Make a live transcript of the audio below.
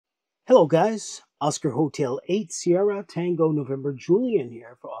Hello guys, Oscar Hotel 8 Sierra Tango November Julian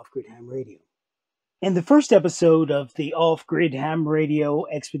here for Off-Grid Ham Radio. In the first episode of the Off-Grid Ham Radio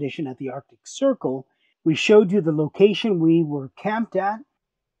expedition at the Arctic Circle, we showed you the location we were camped at,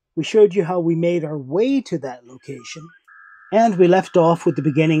 we showed you how we made our way to that location, and we left off with the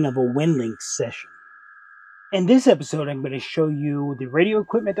beginning of a Windlink session. In this episode, I'm going to show you the radio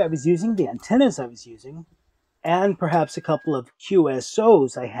equipment I was using, the antennas I was using, and perhaps a couple of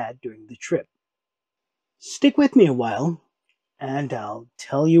QSOs I had during the trip. Stick with me a while, and I'll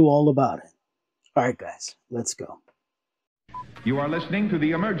tell you all about it. Alright guys, let's go. You are listening to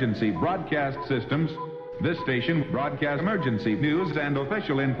the Emergency Broadcast Systems. This station broadcasts emergency news and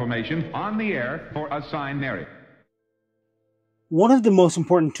official information on the air for assigned area. One of the most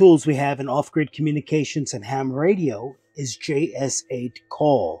important tools we have in off-grid communications and ham radio is JS8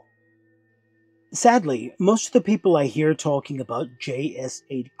 Call. Sadly, most of the people I hear talking about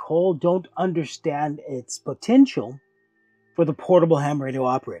JS8 Call don't understand its potential for the portable ham radio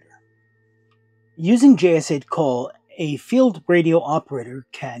operator. Using JS8 Call, a field radio operator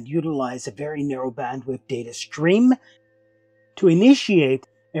can utilize a very narrow bandwidth data stream to initiate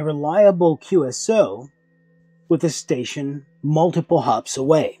a reliable QSO with a station multiple hops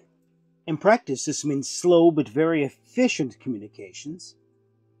away. In practice, this means slow but very efficient communications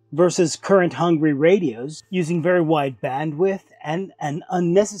versus current-hungry radios using very wide bandwidth and an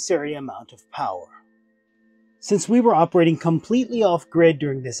unnecessary amount of power. Since we were operating completely off-grid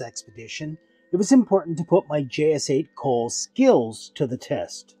during this expedition, it was important to put my JS8 Call skills to the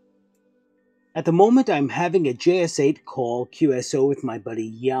test. At the moment, I'm having a JS8 Call QSO with my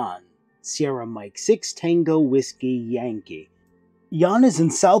buddy Jan, Sierra Mike 6 Tango Whiskey Yankee. Jan is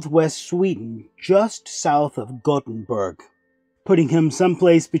in southwest Sweden, just south of Gothenburg, putting him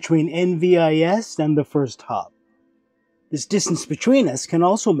someplace between NVIS and the first hop. This distance between us can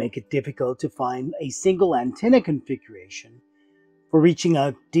also make it difficult to find a single antenna configuration for reaching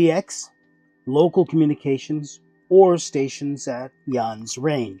out DX, local communications, or stations at Jan's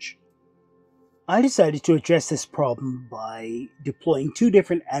range. I decided to address this problem by deploying two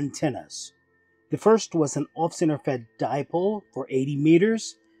different antennas. The first was an off-center fed dipole for 80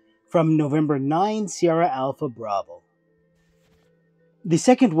 meters from November 9 Sierra Alpha Bravo. The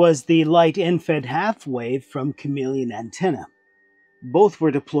second was the light end-fed half-wave from Chameleon Antenna. Both were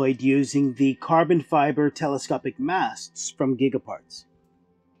deployed using the carbon fiber telescopic masts from Gigaparts.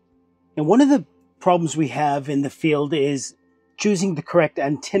 And one of the problems we have in the field is choosing the correct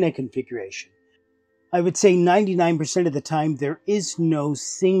antenna configuration. I would say 99% of the time there is no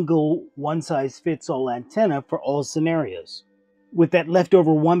single one-size-fits-all antenna for all scenarios. With that leftover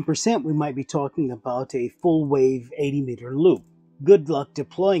 1%, we might be talking about a full-wave 80-meter loop. Good luck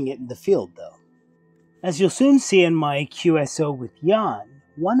deploying it in the field, though. As you'll soon see in my QSO with Jan,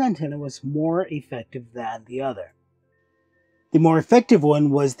 one antenna was more effective than the other. The more effective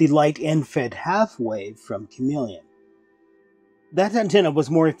one was the light end-fed half-wave from Chameleon. That antenna was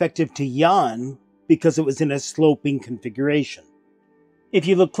more effective to Jan because it was in a sloping configuration. If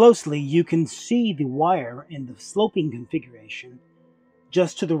you look closely, you can see the wire in the sloping configuration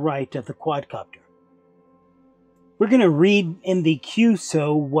just to the right of the quadcopter. We're going to read in the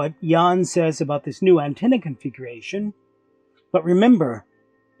QSO what Jan says about this new antenna configuration, but remember,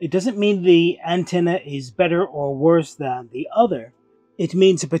 it doesn't mean the antenna is better or worse than the other. It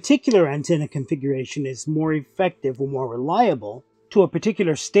means a particular antenna configuration is more effective or more reliable to a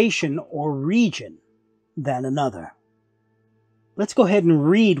particular station or region than another. Let's go ahead and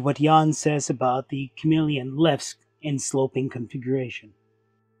read what Jan says about the Chameleon lefts in sloping configuration.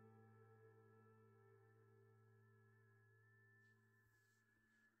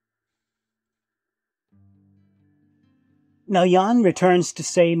 Now Jan returns to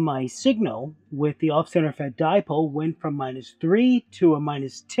say my signal with the off-center fed dipole went from -3 to a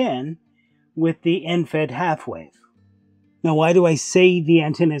 -10 with the end-fed half-wave. Now why do I say the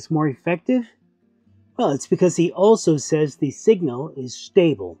antenna is more effective? Well, it's because he also says the signal is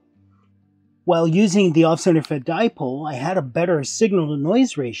stable. While using the off-center fed dipole, I had a better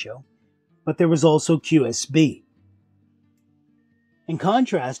signal-to-noise ratio, but there was also QSB. In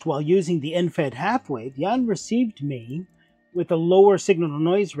contrast, while using the end-fed half-wave, Jan received me with a lower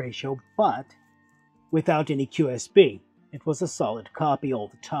signal-to-noise ratio, but without any QSB. It was a solid copy all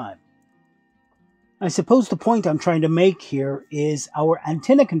the time. I suppose the point I'm trying to make here is our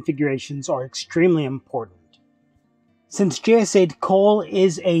antenna configurations are extremely important. Since JS8 Call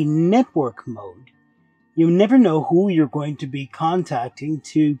is a network mode, you never know who you're going to be contacting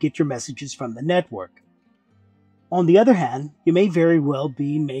to get your messages from the network. On the other hand, you may very well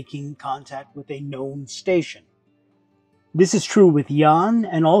be making contact with a known station. This is true with Jan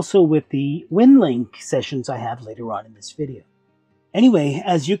and also with the Windlink sessions I have later on in this video. Anyway,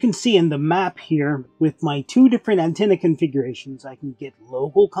 as you can see in the map here, with my two different antenna configurations, I can get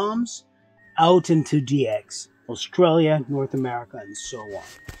local comms out into DX, Australia, North America, and so on.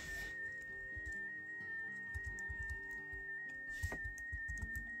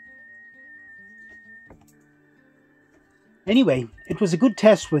 Anyway, it was a good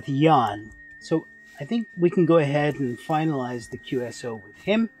test with Jan, so I think we can go ahead and finalize the QSO with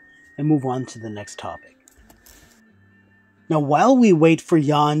him and move on to the next topic. Now, while we wait for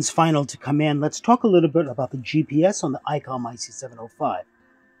Jan's final to come in, let's talk a little bit about the GPS on the ICOM IC705.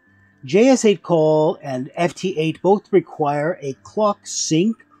 JS8 Call and FT8 both require a clock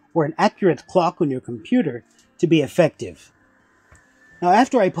sync or an accurate clock on your computer to be effective. Now,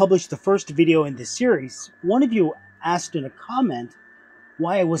 after I published the first video in this series, one of you asked in a comment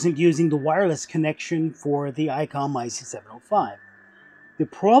why I wasn't using the wireless connection for the ICOM IC705. The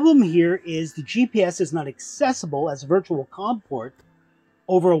problem here is the GPS is not accessible as a virtual COM port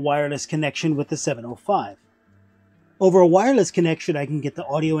over a wireless connection with the 705. Over a wireless connection, I can get the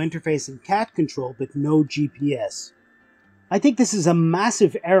audio interface and CAT control, but no GPS. I think this is a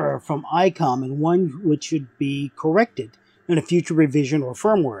massive error from ICOM and one which should be corrected in a future revision or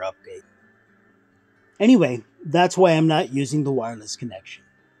firmware update. Anyway, that's why I'm not using the wireless connection.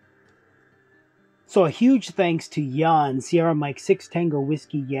 So a huge thanks to Jan, Sierra Mike 6 Tango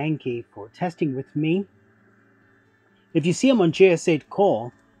Whiskey Yankee, for testing with me. If you see him on JS8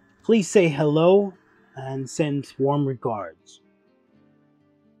 Call, please say hello and send warm regards.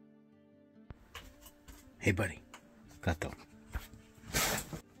 Hey buddy, Gato.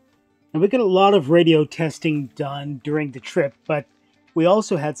 And we got a lot of radio testing done during the trip, but we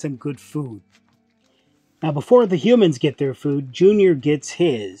also had some good food. Now, before the humans get their food, Junior gets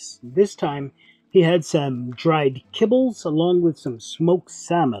his. This time, he had some dried kibbles along with some smoked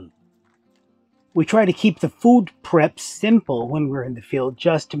salmon. We try to keep the food prep simple when we're in the field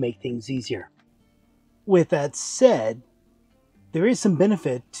just to make things easier. With that said, there is some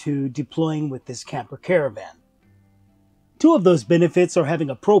benefit to deploying with this camper caravan. Two of those benefits are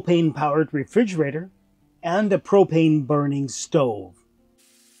having a propane-powered refrigerator and a propane-burning stove.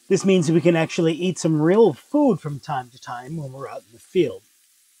 This means we can actually eat some real food from time to time when we're out in the field.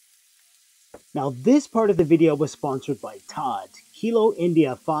 Now, this part of the video was sponsored by Todd, Kilo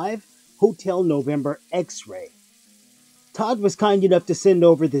India 5, Hotel November X-Ray. Todd was kind enough to send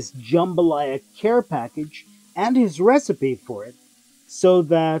over this jambalaya care package and his recipe for it so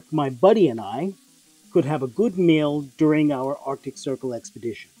that my buddy and I could have a good meal during our Arctic Circle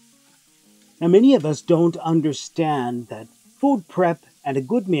expedition. Now, many of us don't understand that food prep and a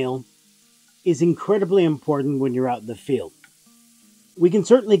good meal is incredibly important when you're out in the field. We can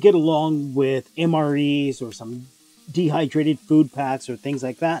certainly get along with MREs or some dehydrated food packs or things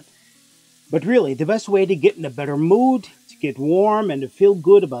like that. But really, the best way to get in a better mood, to get warm, and to feel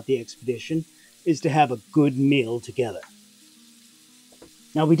good about the expedition is to have a good meal together.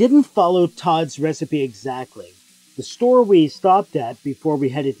 Now, we didn't follow Todd's recipe exactly. The store we stopped at before we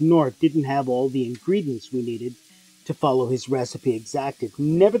headed north didn't have all the ingredients we needed to follow his recipe exacted.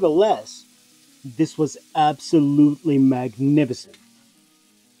 Nevertheless, this was absolutely magnificent.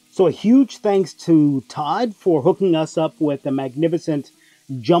 So a huge thanks to Todd for hooking us up with a magnificent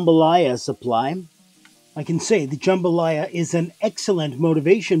jambalaya supply. I can say the jambalaya is an excellent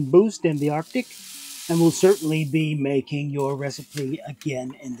motivation boost in the Arctic, and will certainly be making your recipe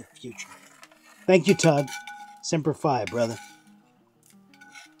again in the future. Thank you, Todd. Semper Fi, brother.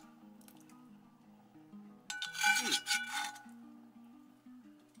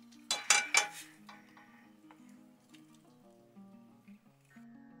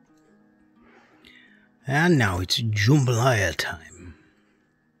 And now it's jambalaya time.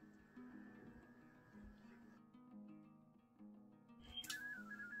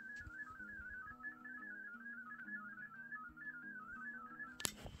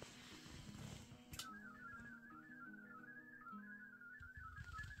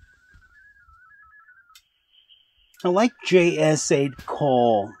 Now, like JS8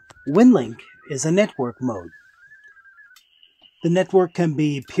 Call, Windlink is a network mode. The network can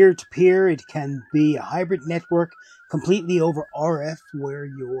be peer-to-peer, it can be a hybrid network completely over RF where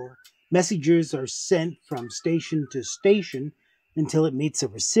your messages are sent from station to station until it meets a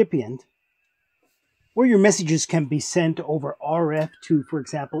recipient, or your messages can be sent over RF to, for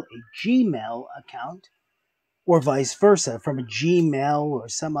example, a Gmail account, or vice versa, from a Gmail or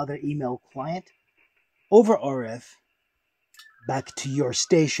some other email client over RF back to your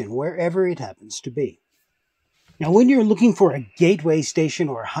station, wherever it happens to be. Now, when you're looking for a gateway station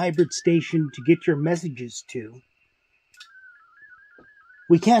or a hybrid station to get your messages to,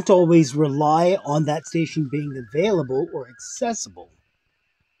 we can't always rely on that station being available or accessible.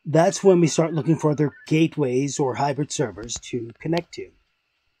 That's when we start looking for other gateways or hybrid servers to connect to.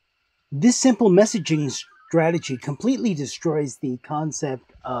 This simple messaging strategy completely destroys the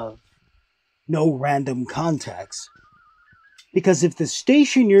concept of no random contacts. Because if the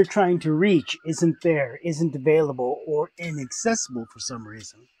station you're trying to reach isn't there, isn't available, or inaccessible for some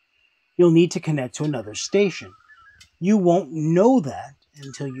reason, you'll need to connect to another station. You won't know that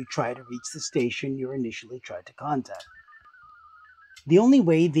until you try to reach the station you initially tried to contact. The only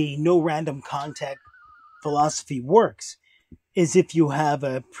way the no random contact philosophy works is if you have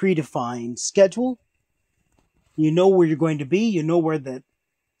a predefined schedule. You know where you're going to be, you know where the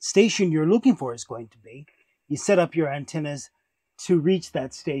station you're looking for is going to be. You set up your antennas to reach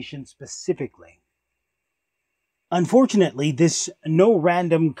that station specifically. Unfortunately, this no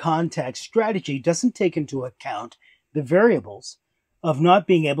random contact strategy doesn't take into account the variables of not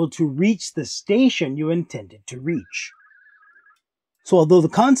being able to reach the station you intended to reach. So although the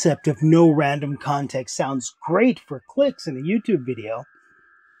concept of no random contact sounds great for clicks in a YouTube video,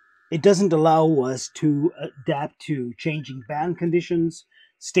 it doesn't allow us to adapt to changing band conditions,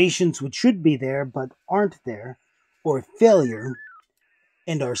 stations which should be there but aren't there, or failure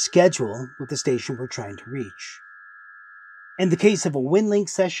in our schedule with the station we're trying to reach. In the case of a Windlink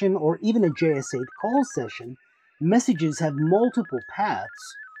session or even a JS8 Call session, messages have multiple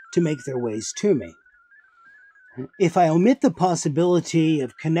paths to make their ways to me. If I omit the possibility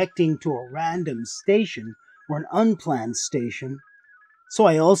of connecting to a random station or an unplanned station, so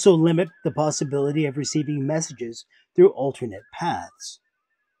I also limit the possibility of receiving messages through alternate paths.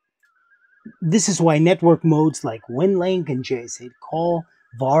 This is why network modes like Windlink and JS8 Call,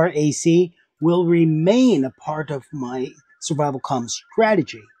 VAR AC will remain a part of my survival comm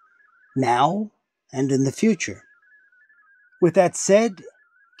strategy, now and in the future. With that said,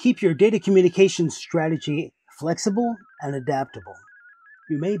 keep your data communication strategy flexible and adaptable.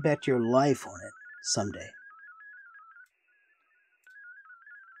 You may bet your life on it someday.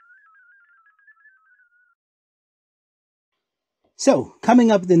 So,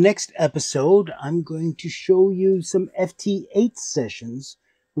 coming up in the next episode, I'm going to show you some FT8 sessions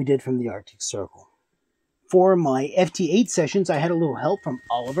we did from the Arctic Circle. For my FT8 sessions, I had a little help from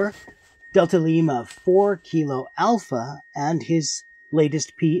Oliver, Delta Lima 4 Kilo Alpha, and his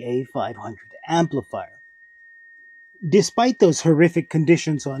latest PA500 amplifier. Despite those horrific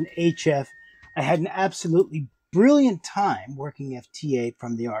conditions on HF, I had an absolutely brilliant time working FT8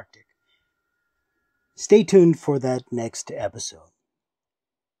 from the Arctic. Stay tuned for that next episode.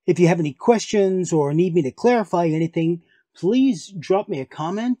 If you have any questions or need me to clarify anything, please drop me a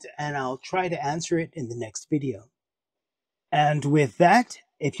comment and I'll try to answer it in the next video. And with that,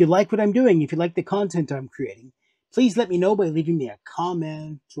 if you like what I'm doing, if you like the content I'm creating, please let me know by leaving me a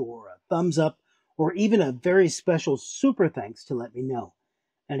comment or a thumbs up or even a very special super thanks to let me know.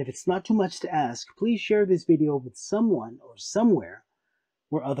 And if it's not too much to ask, please share this video with someone or somewhere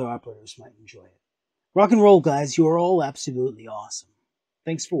where other operators might enjoy it. Rock and roll, guys. You are all absolutely awesome.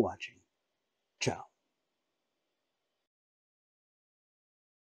 Thanks for watching. Ciao.